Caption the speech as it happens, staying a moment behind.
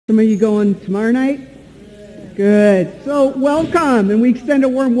Some of you going tomorrow night? Good. So welcome, and we extend a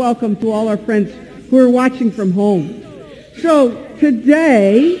warm welcome to all our friends who are watching from home. So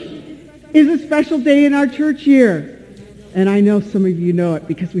today is a special day in our church year, and I know some of you know it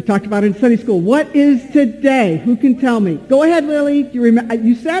because we talked about it in Sunday school. What is today? Who can tell me? Go ahead, Lily.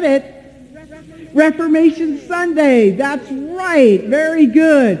 You said it. Reformation Sunday. That's right. Very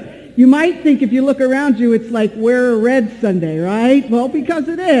good. You might think if you look around you, it's like wear a red Sunday, right? Well, because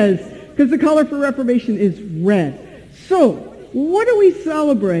it is. Because the color for Reformation is red. So, what do we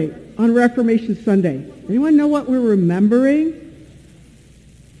celebrate on Reformation Sunday? Anyone know what we're remembering?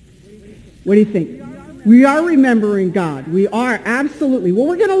 What do you think? We are remembering God. We are, absolutely. Well,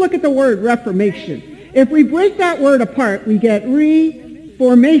 we're going to look at the word Reformation. If we break that word apart, we get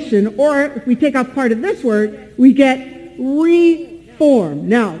reformation, or if we take out part of this word, we get reform.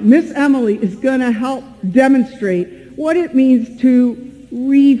 Now, Miss Emily is going to help demonstrate what it means to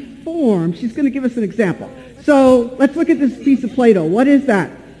reform. She's going to give us an example. So let's look at this piece of Play-Doh. What is that?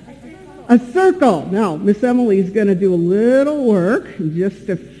 A circle. Now, Miss Emily is going to do a little work in just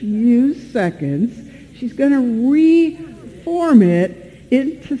a few seconds. She's going to reform it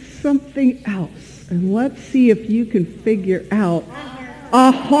into something else. And let's see if you can figure out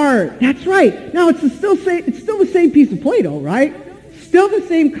a heart. That's right. Now, it's still the same piece of Play-Doh, right? Still the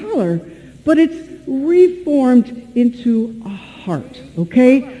same color, but it's reformed into a heart,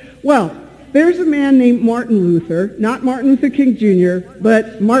 okay? Well, there's a man named Martin Luther, not Martin Luther King Jr.,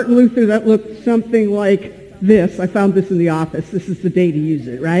 but Martin Luther that looked something like this. I found this in the office. This is the day to use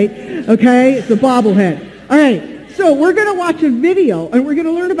it, right? Okay? It's a bobblehead. All right, so we're going to watch a video, and we're going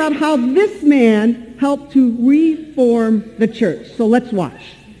to learn about how this man helped to reform the church. So let's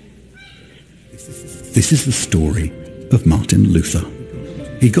watch. This is the story of Martin Luther.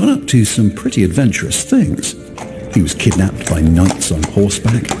 He got up to some pretty adventurous things. He was kidnapped by knights on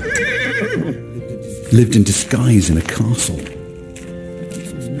horseback, lived in disguise in a castle,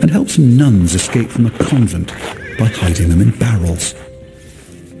 and helped some nuns escape from a convent by hiding them in barrels.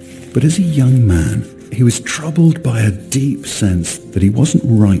 But as a young man, he was troubled by a deep sense that he wasn't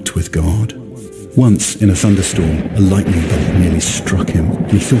right with God. Once, in a thunderstorm, a lightning bolt nearly struck him, and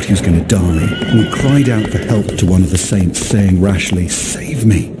he thought he was going to die. And he cried out for help to one of the saints, saying rashly, "Save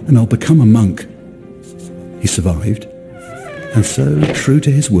me, and I'll become a monk." He survived, and so, true to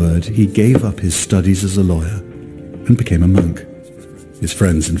his word, he gave up his studies as a lawyer and became a monk. His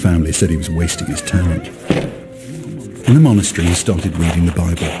friends and family said he was wasting his talent. In the monastery, he started reading the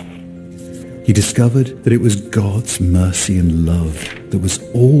Bible. He discovered that it was God's mercy and love that was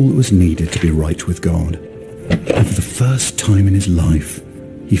all that was needed to be right with God. And for the first time in his life,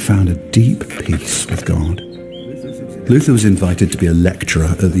 he found a deep peace with God. Luther was invited to be a lecturer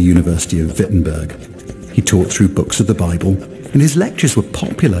at the University of Wittenberg. He taught through books of the Bible, and his lectures were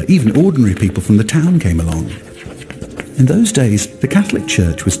popular. Even ordinary people from the town came along. In those days, the Catholic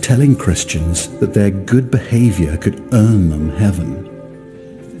Church was telling Christians that their good behavior could earn them heaven.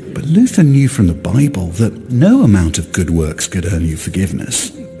 But Luther knew from the Bible that no amount of good works could earn you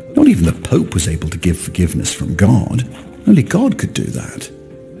forgiveness. Not even the Pope was able to give forgiveness from God. Only God could do that.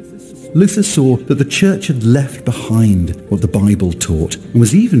 Luther saw that the church had left behind what the Bible taught and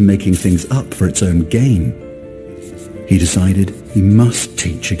was even making things up for its own gain. He decided he must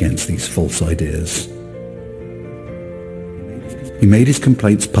teach against these false ideas. He made his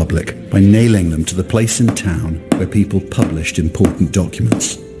complaints public by nailing them to the place in town where people published important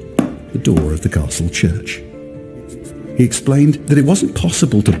documents, the door of the castle church. He explained that it wasn't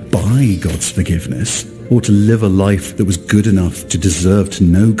possible to buy God's forgiveness or to live a life that was good enough to deserve to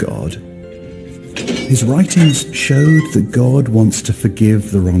know God. His writings showed that God wants to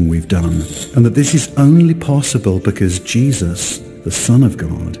forgive the wrong we've done, and that this is only possible because Jesus, the Son of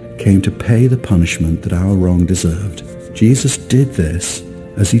God, came to pay the punishment that our wrong deserved. Jesus did this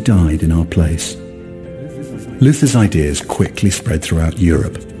as he died in our place. Luther's ideas quickly spread throughout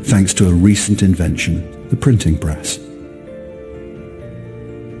Europe, thanks to a recent invention, the printing press.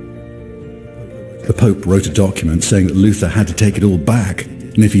 The Pope wrote a document saying that Luther had to take it all back,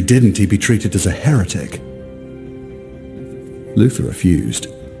 and if he didn't, he'd be treated as a heretic. Luther refused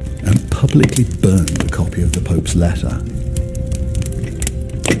and publicly burned a copy of the Pope's letter.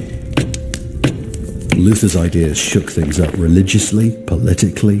 Luther's ideas shook things up religiously,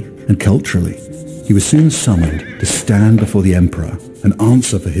 politically, and culturally. He was soon summoned to stand before the emperor and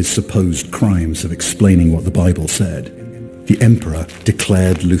answer for his supposed crimes of explaining what the Bible said. The emperor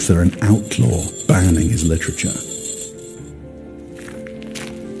declared Luther an outlaw, banning his literature.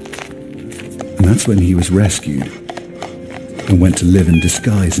 And that's when he was rescued and went to live in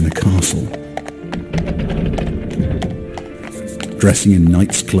disguise in a castle. dressing in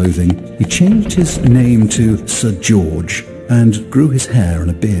knight's clothing, he changed his name to Sir George and grew his hair and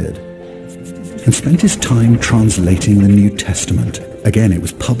a beard, and spent his time translating the New Testament. Again, it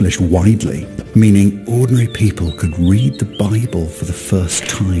was published widely, meaning ordinary people could read the Bible for the first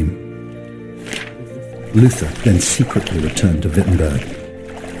time. Luther then secretly returned to Wittenberg.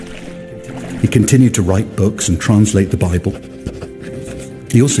 He continued to write books and translate the Bible.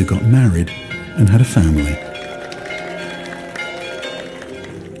 He also got married and had a family.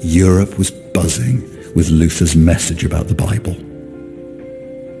 Europe was buzzing with Luther's message about the Bible.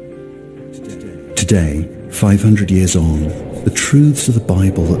 Today, 500 years on, the truths of the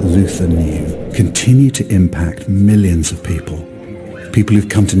Bible that Luther knew continue to impact millions of people. People who've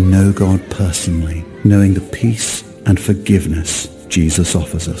come to know God personally, knowing the peace and forgiveness Jesus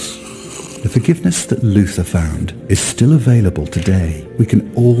offers us. The forgiveness that Luther found is still available today. We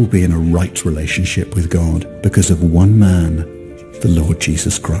can all be in a right relationship with God because of one man, the Lord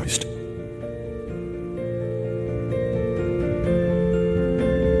Jesus Christ.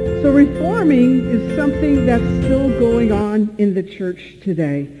 So reforming is something that's still going on in the church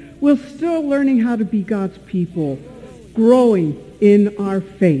today. We're still learning how to be God's people, growing in our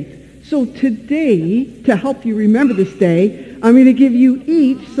faith. So today, to help you remember this day, I'm going to give you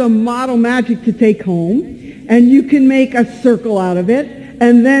each some model magic to take home, and you can make a circle out of it,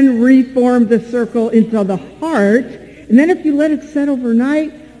 and then reform the circle into the heart. And then if you let it set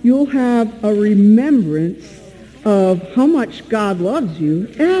overnight, you'll have a remembrance of how much God loves you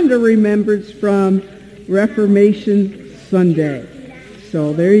and a remembrance from Reformation Sunday.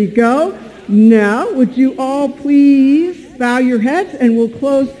 So there you go. Now, would you all please bow your heads, and we'll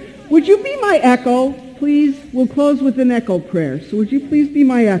close. Would you be my echo, please? We'll close with an echo prayer. So would you please be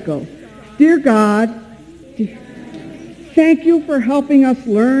my echo? Dear God, thank you for helping us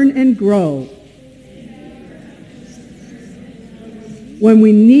learn and grow. When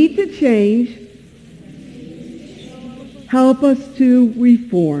we need to change, help us to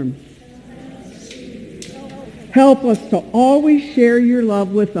reform. Help us to always share your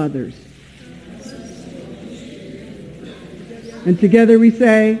love with others. And together we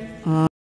say,